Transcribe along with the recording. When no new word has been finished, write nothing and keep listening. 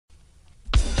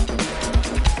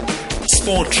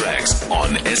Sport Tracks on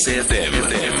SFM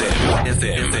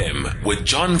with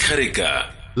John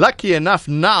Karika. Lucky enough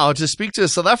now to speak to a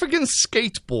South African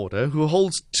skateboarder who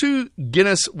holds 2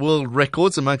 Guinness World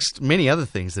Records amongst many other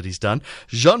things that he's done.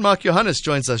 Jean-Marc Johannes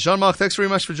joins us. Jean-Marc, thanks very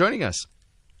much for joining us.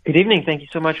 Good evening. Thank you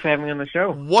so much for having me on the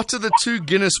show. What are the 2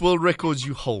 Guinness World Records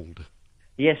you hold?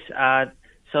 Yes,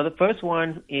 so the first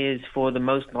one is for the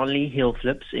most nollie heel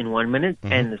flips in 1 minute,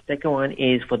 and the second one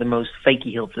is for the most fakey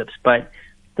heel flips. But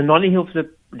the nollie heel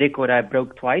flip record I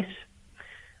broke twice,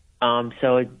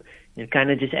 so it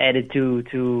kind of just added to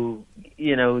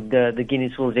the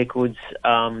Guinness World Records.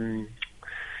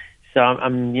 So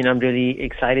I'm really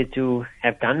excited to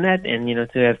have done that, and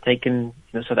to have taken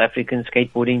South African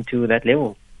skateboarding to that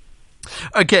level.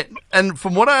 Okay, and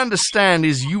from what I understand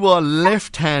is you are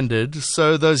left-handed,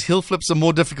 so those heel flips are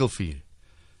more difficult for you.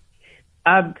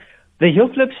 The heel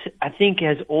flips, I think,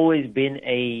 has always been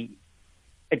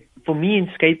for me in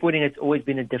skateboarding, it's always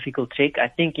been a difficult trick. I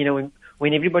think,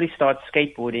 when everybody starts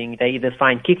skateboarding, they either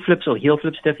find kick flips or heel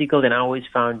flips difficult, and I always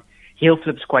found heel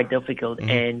flips quite difficult.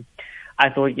 And I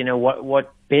thought,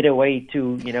 what better way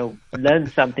to, learn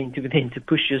something to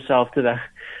push yourself to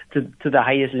the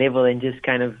highest level and just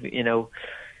kind of,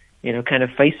 kind of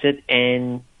face it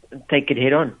and take it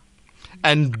head on.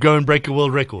 And go and break a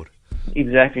world record.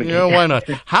 Exactly. Why not?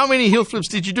 How many heel flips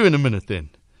did you do in a minute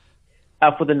then?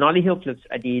 For the nollie heel flips,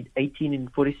 I did 18 in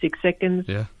 46 seconds.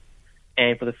 Yeah.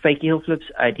 And for the fake heel flips,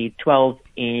 I did 12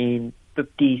 in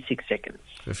 56 seconds.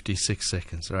 56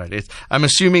 seconds, right. I'm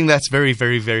assuming that's very,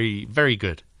 very, very, very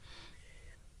good.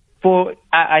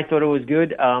 I thought it was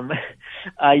good.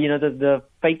 The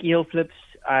fake heel flips,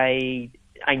 I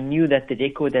knew that the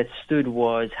record that stood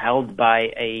was held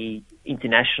by a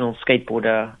international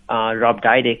skateboarder, Rob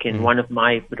Dydick, and one of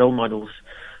my role models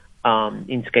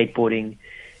in skateboarding.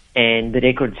 And the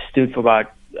record stood for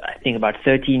about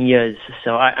 13 years.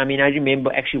 So, I remember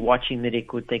actually watching the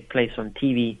record take place on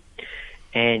TV.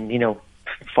 And,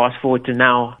 fast forward to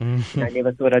now, I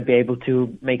never thought I'd be able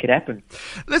to make it happen.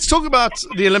 Let's talk about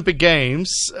the Olympic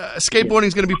Games. Skateboarding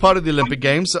is going to be part of the Olympic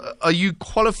Games. Are you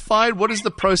qualified? What is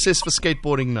the process for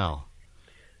skateboarding now?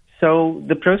 So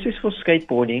the process for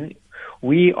skateboarding,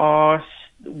 we're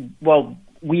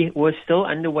still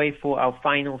underway for our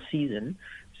final season.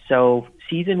 So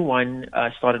season 1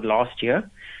 started last year,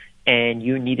 and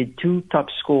you needed 2 top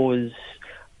scores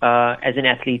as an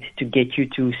athlete to get you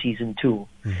to season 2.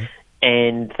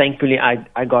 And thankfully,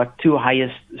 I got 2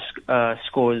 highest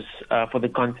scores for the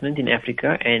continent in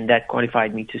Africa, and that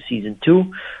qualified me to season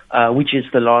 2, which is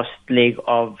the last leg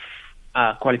of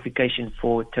qualification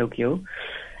for Tokyo.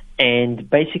 And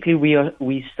basically,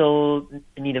 we still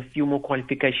need a few more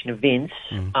qualification events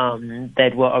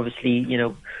that were obviously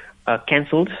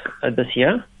cancelled this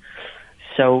year.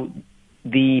 So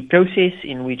the process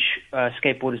in which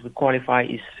skateboarders would qualify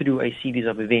is through a series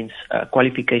of events,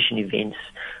 qualification events,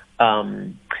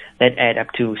 that add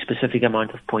up to a specific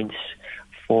amount of points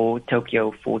for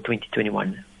Tokyo for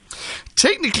 2021.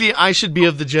 Technically, I should be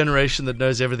of the generation that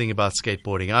knows everything about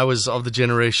skateboarding. I was of the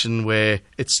generation where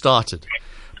it started.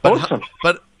 Awesome.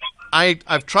 But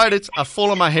I've tried it. I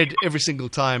fall on my head every single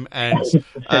time, and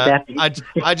I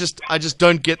just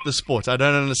don't get the sport. I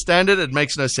don't understand it. It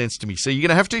makes no sense to me. So you're going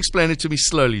to have to explain it to me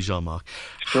slowly, Jean-Marc.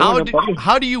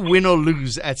 How do you win or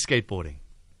lose at skateboarding?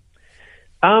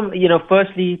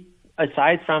 Firstly,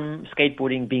 aside from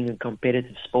skateboarding being a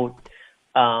competitive sport,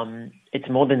 it's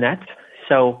more than that.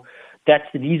 So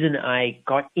that's the reason I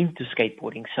got into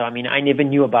skateboarding. So, I never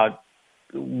knew about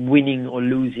winning or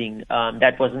losing.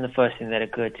 That wasn't the first thing that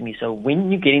occurred to me. So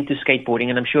when you get into skateboarding,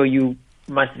 and I'm sure you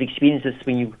must have experienced this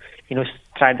when you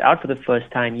tried it out for the first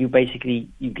time, you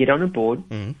get on a board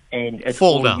and it's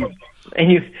fall down. And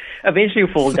you eventually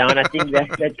fall down. I think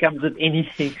that comes with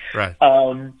anything. Right.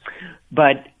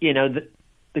 But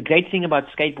the great thing about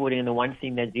skateboarding, and the one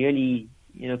thing that really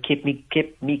kept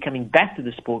me coming back to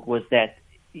the sport, was that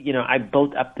I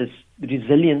built up this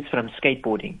resilience from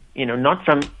skateboarding. Not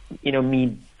from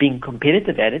me being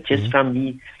competitive at it, just from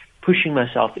me pushing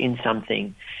myself in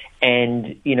something.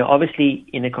 And obviously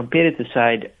in a competitive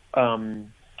side, so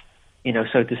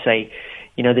to say,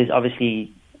 there's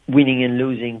obviously winning and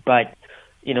losing, but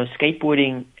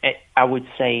skateboarding, I would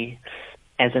say,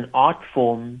 as an art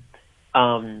form,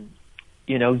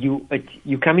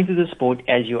 you come into the sport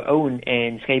as your own,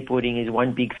 and skateboarding is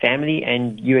one big family,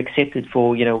 and you accept it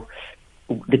for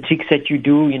the tricks that you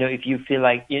do. If you feel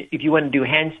like if you want to do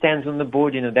handstands on the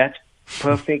board, that's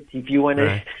perfect. If you want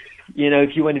to,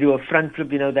 if you want to do a front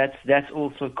flip, that's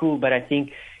also cool. But I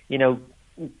think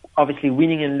obviously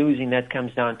winning and losing, that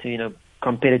comes down to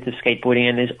competitive skateboarding,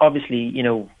 and there's obviously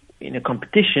in a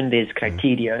competition there's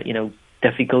criteria.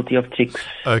 difficulty of tricks.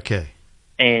 Okay.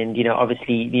 And,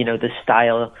 obviously, the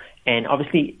style and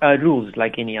obviously rules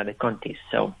like any other contest.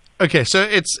 So. Okay, so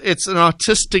it's an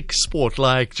artistic sport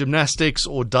like gymnastics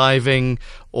or diving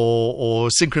or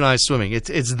synchronized swimming.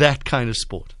 It's that kind of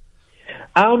sport.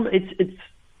 It's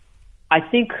I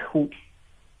think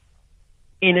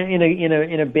in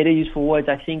a better use for words,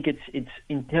 I think it's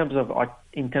in terms of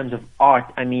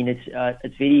art. I mean, it's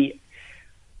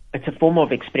a form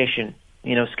of expression.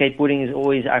 Skateboarding is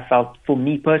always, I felt, for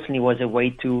me personally, was a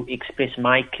way to express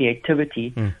my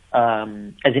creativity as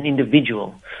an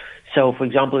individual. So, for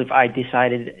example, if I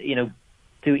decided,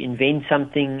 to invent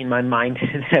something in my mind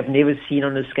that I've never seen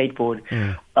on a skateboard,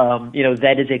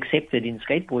 that is accepted in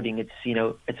skateboarding.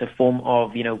 It's a form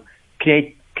of,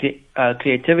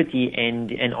 creativity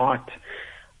and art.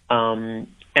 And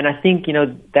I think,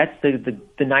 that's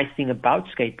the nice thing about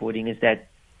skateboarding is that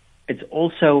it's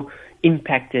also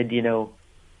impacted,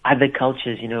 other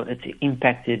cultures, it's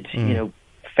impacted,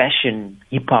 fashion,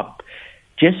 hip hop,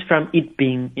 just from it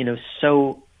being,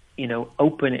 so,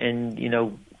 open and,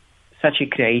 such a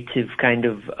creative kind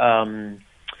of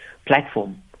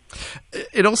platform.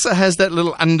 It also has that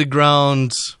little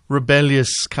underground,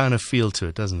 rebellious kind of feel to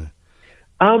it, doesn't it?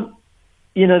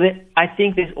 I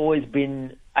think there's always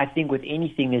been, I think with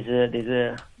anything, there's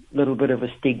a little bit of a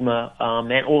stigma,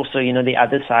 and also, the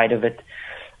other side of it.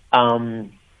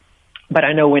 But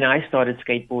I know when I started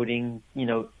skateboarding,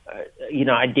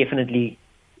 I definitely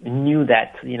knew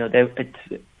that, that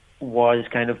it was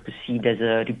kind of perceived as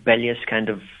a rebellious kind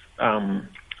of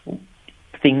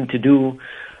thing to do.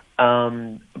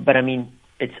 But I mean,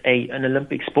 it's an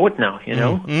Olympic sport now,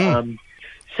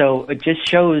 so it just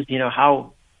shows,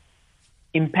 how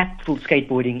impactful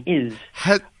skateboarding is.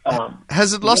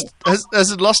 Has it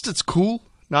lost its cool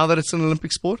now that it's an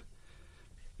Olympic sport?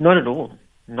 Not at all.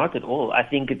 Not at all. I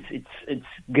think it's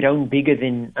grown bigger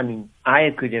than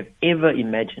I could have ever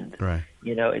imagined. Right.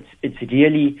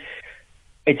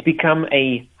 It's become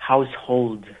a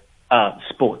household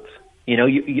sport.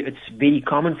 It's very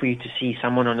common for you to see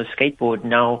someone on a skateboard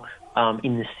now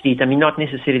in the street. I mean, not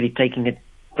necessarily taking it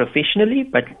professionally,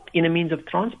 but in a means of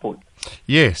transport.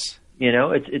 Yes.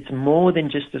 It's more than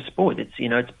just a sport.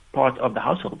 It's part of the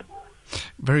household.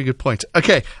 Very good point.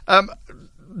 Okay.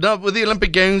 Now, with the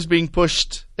Olympic Games being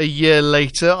pushed a year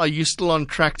later, are you still on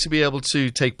track to be able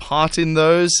to take part in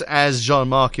those as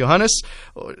Jean-Marc Johannes?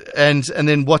 And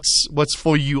then what's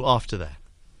for you after that?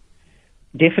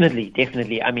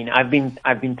 Definitely. I mean, I've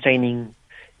been training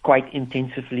quite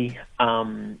intensively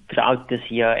throughout this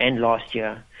year and last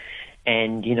year,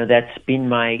 and that's been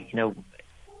my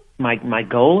my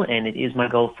goal, and it is my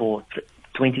goal for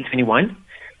 2021.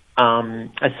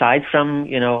 Aside from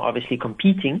obviously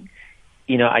competing,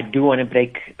 I do want to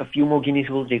break a few more Guinness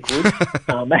World Records,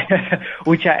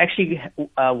 which I actually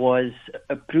was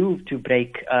approved to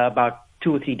break about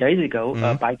 2 or 3 days ago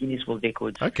by Guinness World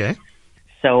Records. Okay.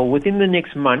 So within the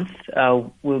next month,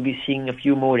 we'll be seeing a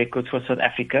few more records for South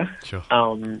Africa. Sure.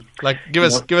 Give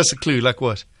us a clue. Like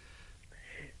what?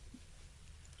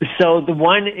 So the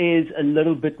one is a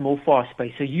little bit more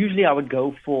fast-paced. So usually I would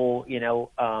go for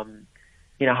how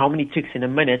many tricks in a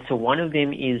minute. So one of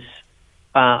them is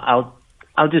I'll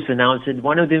just announce it.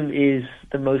 One of them is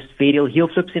the most varial heel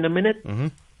flips in a minute,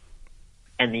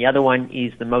 and the other one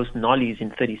is the most nollies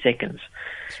in 30 seconds.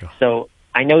 Sure. So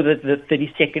I know that the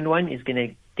 30-second one is going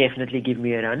to definitely give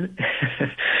me a run.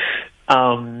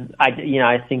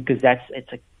 I think because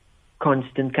it's a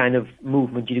constant kind of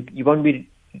movement. You won't be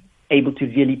able to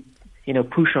really,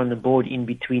 push on the board in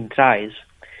between tries.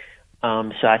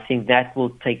 So I think that will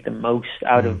take the most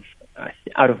out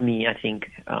of me. I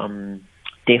think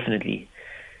definitely.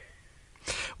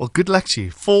 Well, good luck to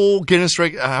you. 4 Guinness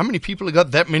records. How many people have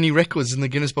got that many records in the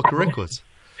Guinness Book of Records?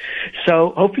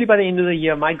 So hopefully by the end of the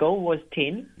year, my goal was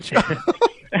 10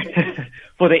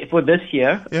 for this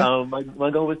year. Yeah. My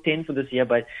goal was 10 for this year,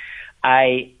 but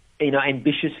I,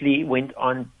 ambitiously went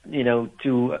on,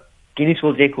 to Guinness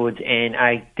World Records, and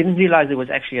I didn't realize there was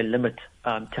actually a limit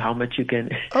to how much you can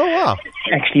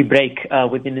actually break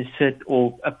within a certain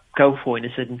or go for in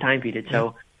a certain time period.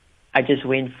 So I just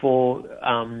went for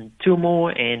 2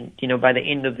 more, and by the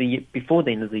end of the year, before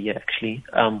the end of the year, actually,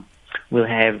 we'll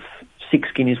have 6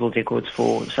 Guinness World Records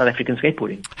for South African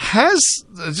skateboarding.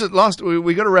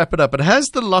 We got to wrap it up, but has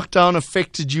the lockdown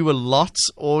affected you a lot,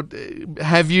 or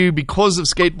have you, because of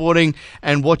skateboarding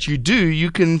and what you do,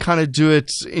 you can kind of do it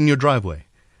in your driveway?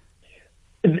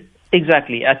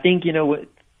 Exactly. I think, with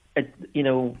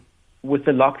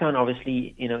the lockdown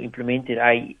obviously, implemented,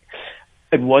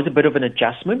 it was a bit of an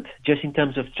adjustment just in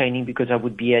terms of training, because I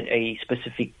would be at a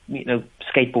specific,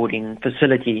 skateboarding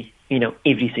facility,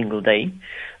 every single day.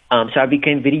 So I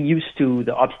became very used to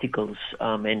the obstacles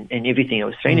and everything I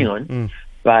was training on.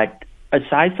 But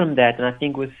aside from that, and I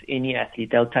think with any athlete,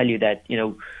 they'll tell you that,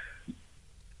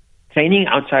 training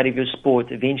outside of your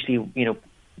sport, eventually,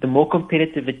 the more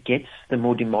competitive it gets, the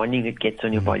more demanding it gets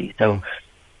on your body. So,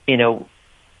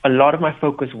 a lot of my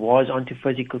focus was onto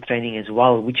physical training as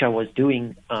well, which I was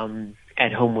doing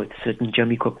at home with certain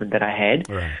gym equipment that I had.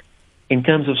 Right. In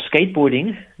terms of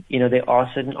skateboarding, there are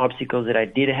certain obstacles that I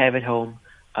did have at home,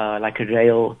 like a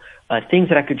rail, things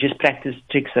that I could just practice,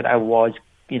 tricks that I was,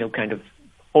 kind of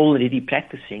already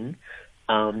practicing.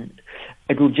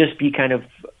 It will just be kind of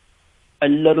a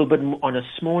little bit on a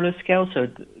smaller scale. So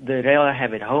the rail I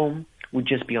have at home would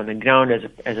just be on the ground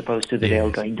as opposed to the rail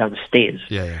going downstairs.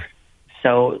 Yeah.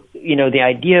 So, the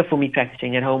idea for me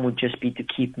practicing at home would just be to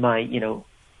keep my,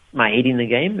 my head in the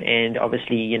game and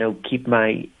obviously, keep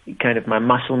my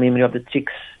muscle memory of the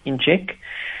tricks in check.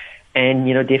 And,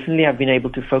 definitely I've been able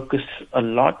to focus a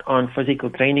lot on physical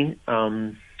training,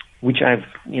 which I've,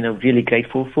 really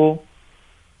grateful for,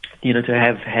 to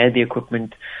have had the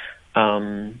equipment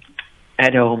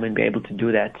at home and be able to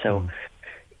do that. So,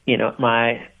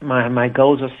 my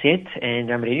goals are set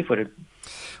and I'm ready for it.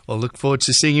 Well, look forward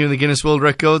to seeing you in the Guinness World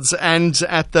Records and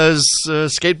at those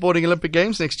skateboarding Olympic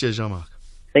Games next year, Jean-Marc.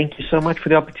 Thank you so much for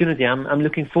the opportunity. I'm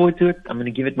looking forward to it. I'm going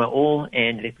to give it my all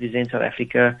and represent South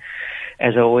Africa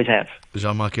as I always have.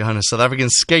 Jean-Marc Johannes, South African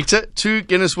skater, 2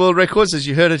 Guinness World Records, as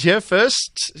you heard it here.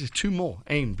 First, 2 more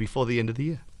aimed before the end of the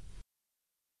year.